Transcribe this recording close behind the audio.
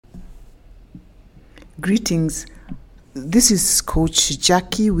Greetings. This is Coach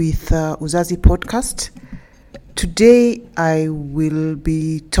Jackie with Uzazi Podcast. Today I will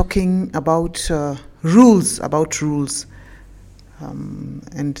be talking about rules.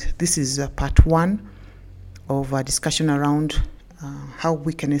 And this is part one of a discussion around how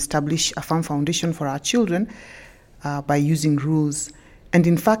we can establish a firm foundation for our children by using rules. And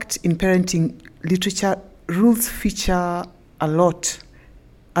in fact, in parenting literature, rules feature a lot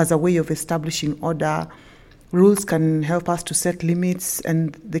as a way of establishing order. Rules can help us to set limits,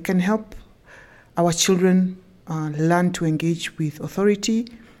 and they can help our children learn to engage with authority,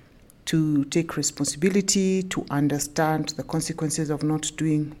 to take responsibility, to understand the consequences of not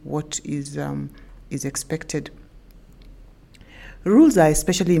doing what is expected. Rules are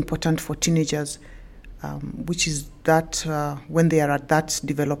especially important for teenagers, which is that when they are at that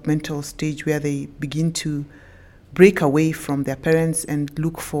developmental stage where they begin to break away from their parents and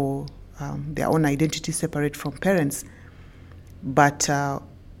look for their own identity separate from parents, but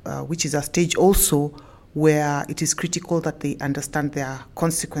which is a stage also where it is critical that they understand their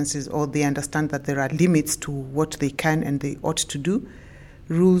consequences, or they understand that there are limits to what they can and they ought to do.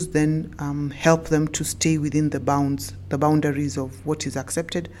 Rules then help them to stay within the boundaries of what is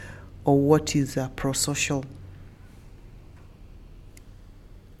accepted or what is pro-social.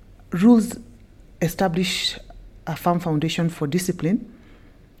 Rules establish a firm foundation for discipline,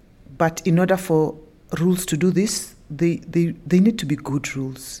 but in order for rules to do this, they need to be good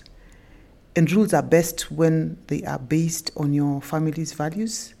rules. And rules are best when they are based on your family's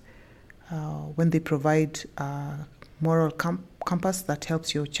values, when they provide a moral compass that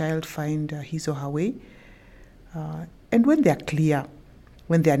helps your child find his or her way, and when they are clear,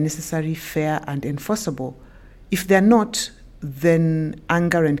 when they are necessary, fair, and enforceable. If they are not, then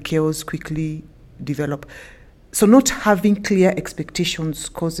anger and chaos quickly develop. So not having clear expectations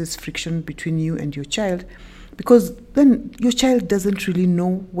causes friction between you and your child, because then your child doesn't really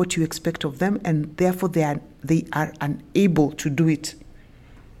know what you expect of them, and therefore they are unable to do it.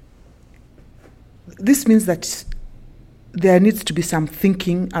 This means that there needs to be some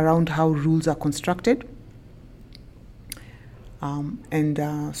thinking around how rules are constructed. So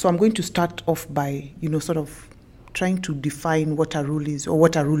I'm going to start off by, sort of trying to define what a rule is or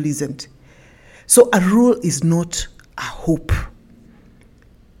what a rule isn't. So a rule is not a hope.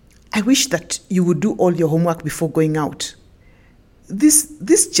 I wish that you would do all your homework before going out.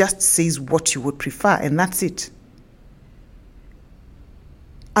 This just says what you would prefer, and that's it.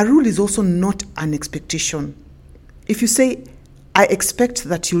 A rule is also not an expectation. If you say, I expect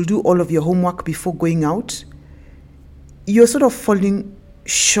that you'll do all of your homework before going out, you're sort of falling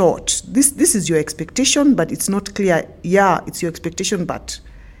short. This is your expectation, but it's not clear. Yeah, it's your expectation, but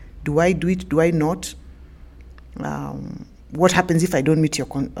do I do it? Do I not? What happens if I don't meet your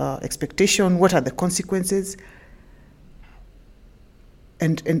expectation? What are the consequences?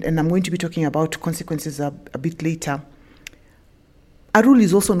 And I'm going to be talking about consequences a bit later. A rule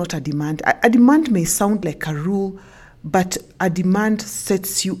is also not a demand. A demand may sound like a rule, but a demand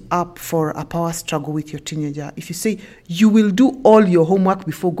sets you up for a power struggle with your teenager. If you say, you will do all your homework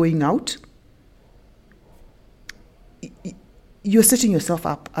before going out, you're setting yourself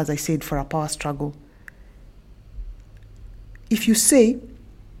up, as I said, for a power struggle. If you say,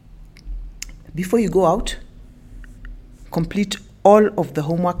 before you go out, complete all of the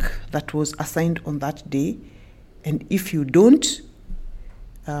homework that was assigned on that day, and if you don't,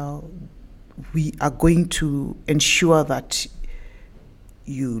 we are going to ensure that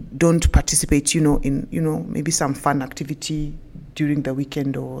you don't participate, in, maybe some fun activity during the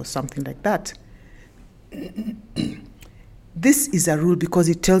weekend or something like that. This is a rule because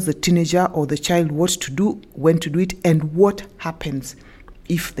it tells the teenager or the child what to do, when to do it, and what happens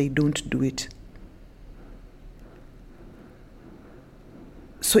if they don't do it.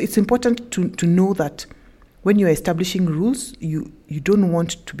 So it's important to know that when you're establishing rules, you don't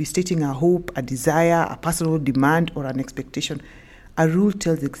want to be stating a hope, a desire, a personal demand, or an expectation. A rule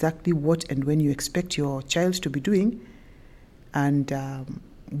tells exactly what and when you expect your child to be doing, and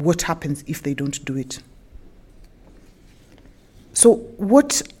what happens if they don't do it. So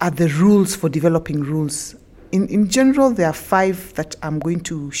what are the rules for developing rules? In general, there are 5 that I'm going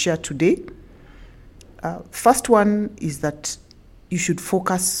to share today. First one is that you should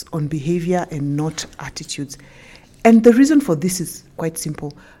focus on behavior and not attitudes. And the reason for this is quite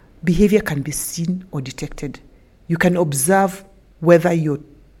simple. Behavior can be seen or detected. You can observe whether your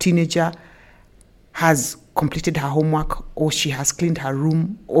teenager has completed her homework, or she has cleaned her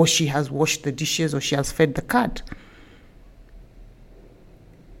room, or she has washed the dishes, or she has fed the cat.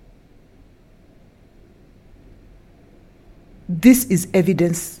 This is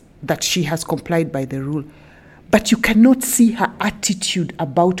evidence that she has complied by the rule. But you cannot see her attitude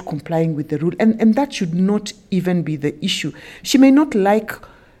about complying with the rule. And that should not even be the issue. She may not like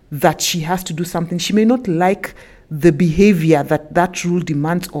that she has to do something. She may not like the behavior that rule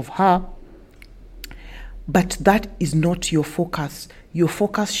demands of her. But that is not your focus. Your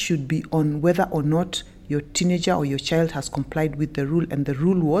focus should be on whether or not your teenager or your child has complied with the rule. And the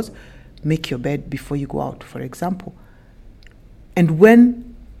rule was, make your bed before you go out, for example. And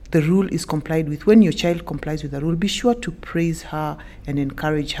when the rule is complied with, when your child complies with the rule, be sure to praise her and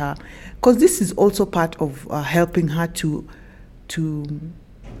encourage her, because this is also part of helping her to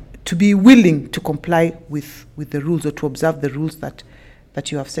be willing to comply with the rules, or to observe the rules that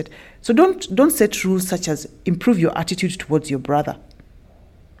you have set. So don't set rules such as improve your attitude towards your brother.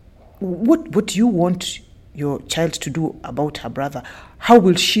 What do you want your child to do about her brother? How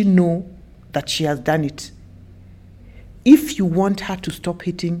will she know that she has done it? If you want her to stop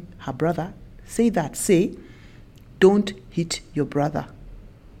hitting her brother, say that. Say, don't hit your brother.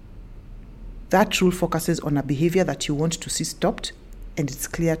 That rule focuses on a behavior that you want to see stopped, and it's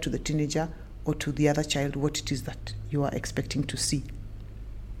clear to the teenager or to the other child what it is that you are expecting to see.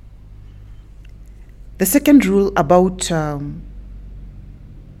 The second rule about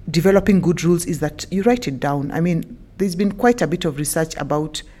developing good rules is that you write it down. I mean, there's been quite a bit of research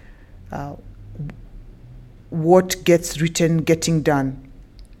about what gets written getting done.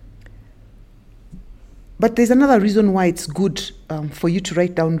 But there's another reason why it's good for you to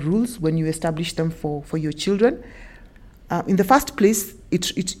write down rules when you establish them for your children. In the first place,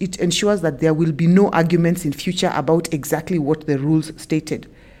 it ensures that there will be no arguments in future about exactly what the rules stated.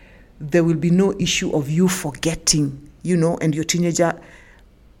 There will be no issue of you forgetting, and your teenager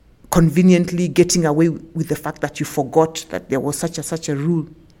conveniently getting away with the fact that you forgot that there was such a rule.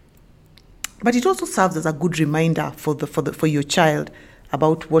 But it also serves as a good reminder for your child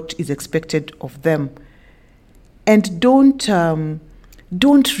about what is expected of them. And don't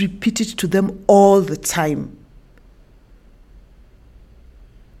repeat it to them all the time.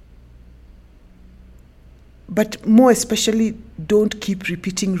 But more especially, don't keep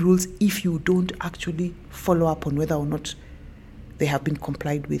repeating rules if you don't actually follow up on whether or not they have been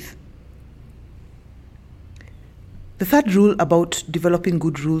complied with. The third rule about developing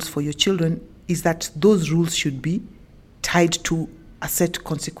good rules for your children is that those rules should be tied to a set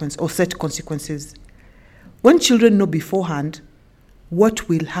consequence or set consequences. When children know beforehand what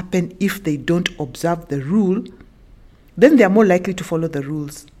will happen if they don't observe the rule, then they are more likely to follow the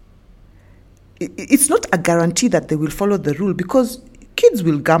rules. It's not a guarantee that they will follow the rule, because kids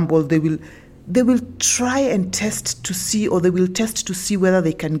will gamble. They will try and test to see, or they will test to see whether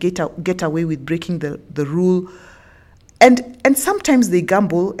they can get away with breaking the rule. And sometimes they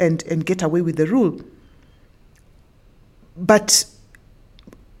gamble and get away with the rule. But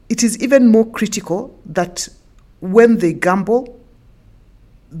it is even more critical that when they gamble,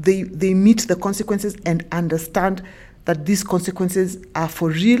 they meet the consequences and understand that these consequences are for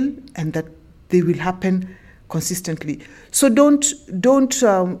real and that they will happen consistently. So don't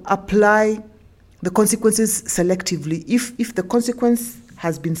apply the consequences selectively. If the consequence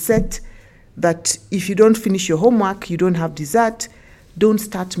has been set that if you don't finish your homework, you don't have dessert, don't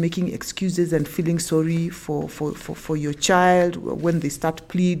start making excuses and feeling sorry for your child when they start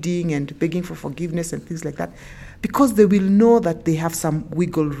pleading and begging for forgiveness and things like that, because they will know that they have some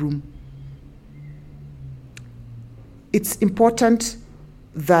wiggle room. It's important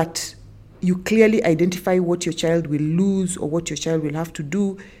that you clearly identify what your child will lose or what your child will have to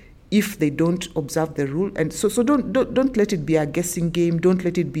do if they don't observe the rule. And so don't let it be a guessing game. Don't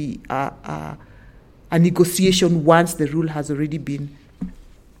let it be a negotiation once the rule has already been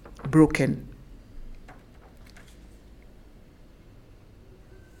broken.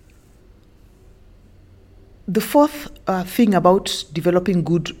 The fourth thing about developing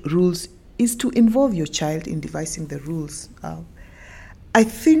good rules is to involve your child in devising the rules. I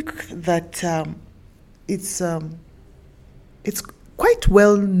think that it's quite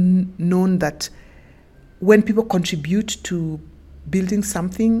well known that when people contribute to building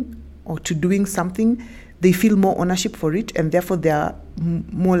something or to doing something, they feel more ownership for it, and therefore they are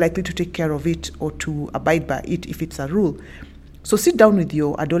more likely to take care of it or to abide by it if it's a rule. So sit down with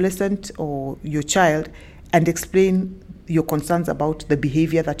your adolescent or your child and explain your concerns about the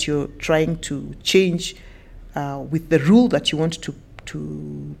behavior that you're trying to change with the rule that you want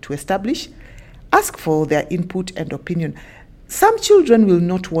to establish. Ask for their input and opinion. Some children will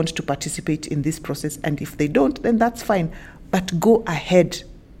not want to participate in this process, and if they don't, then that's fine. But go ahead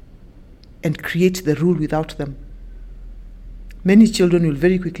and create the rule without them. Many children will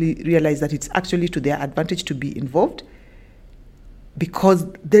very quickly realize that it's actually to their advantage to be involved, because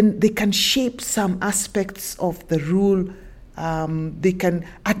then they can shape some aspects of the rule. They can,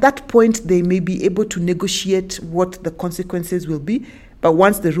 at that point, they may be able to negotiate what the consequences will be. But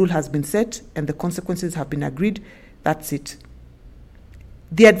once the rule has been set and the consequences have been agreed, that's it.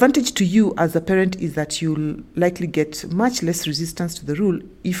 The advantage to you as a parent is that you'll likely get much less resistance to the rule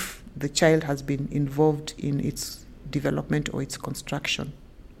if the child has been involved in its development or its construction.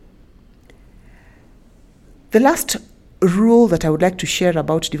 The last rule that I would like to share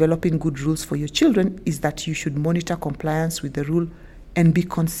about developing good rules for your children is that you should monitor compliance with the rule and be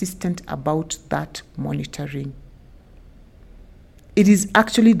consistent about that monitoring. It is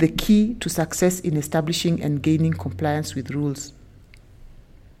actually the key to success in establishing and gaining compliance with rules.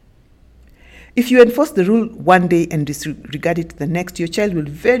 If you enforce the rule one day and disregard it the next, your child will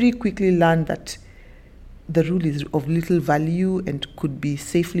very quickly learn that the rule is of little value and could be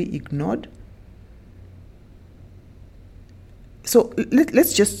safely ignored. So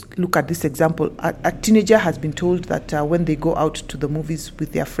let's just look at this example. A teenager has been told that when they go out to the movies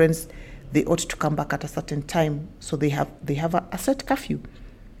with their friends, they ought to come back at a certain time. So they have a set curfew.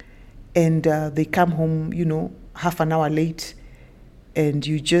 And they come home, half an hour late, and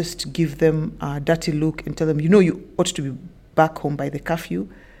you just give them a dirty look and tell them, you ought to be back home by the curfew.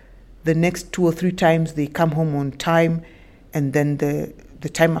 The next 2 or 3 times they come home on time, and then the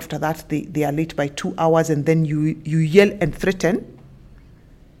time after that they are late by 2 hours, and then you yell and threaten,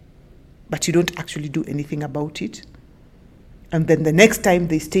 but you don't actually do anything about it. And then the next time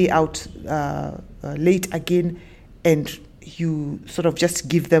they stay out late again, and you sort of just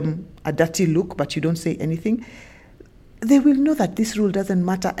give them a dirty look, but you don't say anything. They will know that this rule doesn't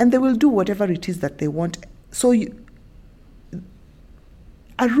matter, and they will do whatever it is that they want. So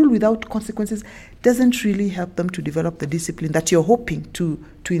a rule without consequences doesn't really help them to develop the discipline that you're hoping to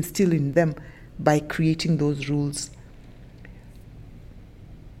instill in them by creating those rules.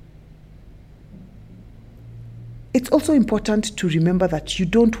 It's also important to remember that you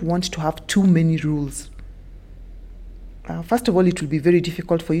don't want to have too many rules. First of all, it will be very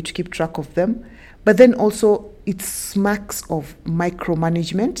difficult for you to keep track of them, but then also it smacks of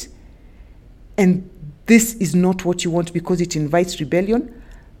micromanagement, and this is not what you want because it invites rebellion,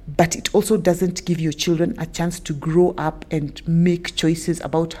 but it also doesn't give your children a chance to grow up and make choices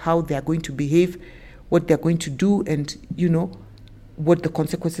about how they are going to behave, what they're going to do, and what the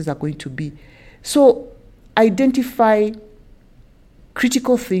consequences are going to be. So identify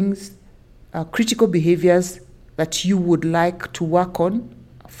critical things, critical behaviors that you would like to work on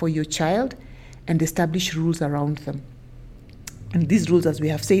for your child, and establish rules around them. And these rules, as we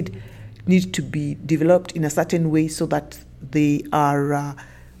have said, need to be developed in a certain way so that they are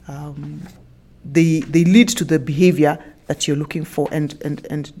they lead to the behavior that you're looking for.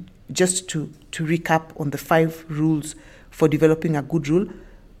 And just to recap on the 5 rules for developing a good rule.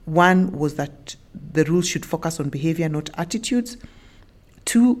 1 was that the rules should focus on behavior, not attitudes.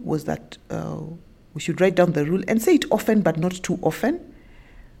 2 was that we should write down the rule and say it often, but not too often.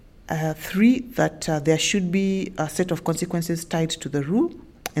 3, that there should be a set of consequences tied to the rule,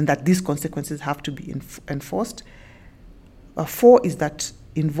 and that these consequences have to be enforced. 4 is that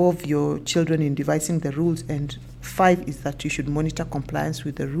involve your children in devising the rules, and 5 is that you should monitor compliance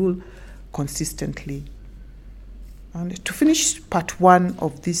with the rule consistently. And to finish part 1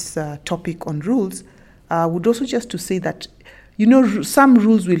 of this topic on rules, I would also just to say that some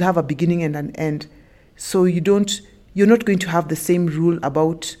rules will have a beginning and an end. So you're not going to have the same rule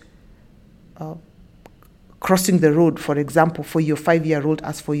about crossing the road, for example, for your 5-year-old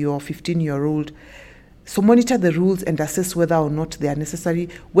as for your 15-year-old. So monitor the rules and assess whether or not they are necessary.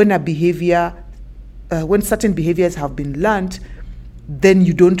 When certain behaviors have been learned, then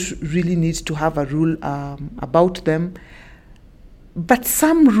you don't really need to have a rule about them. But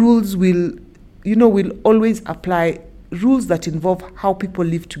some rules will always apply. Rules that involve how people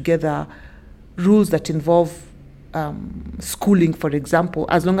live together, rules that involve schooling, for example.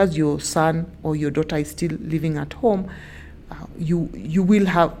 As long as your son or your daughter is still living at home, you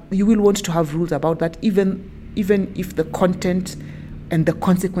will want to have rules about that, even if the content and the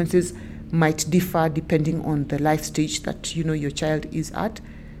consequences might differ depending on the life stage that your child is at.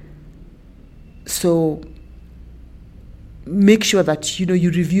 So make sure that you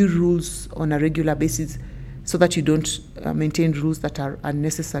review rules on a regular basis so that you don't maintain rules that are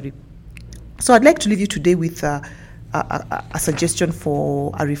unnecessary. So I'd like to leave you today with a suggestion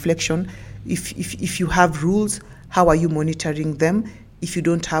for a reflection. If you have rules, how are you monitoring them? If you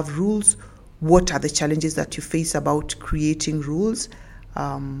don't have rules, what are the challenges that you face about creating rules?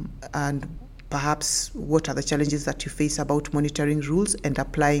 And perhaps what are the challenges that you face about monitoring rules and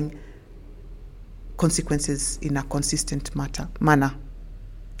applying consequences in a consistent manner.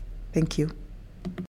 Thank you.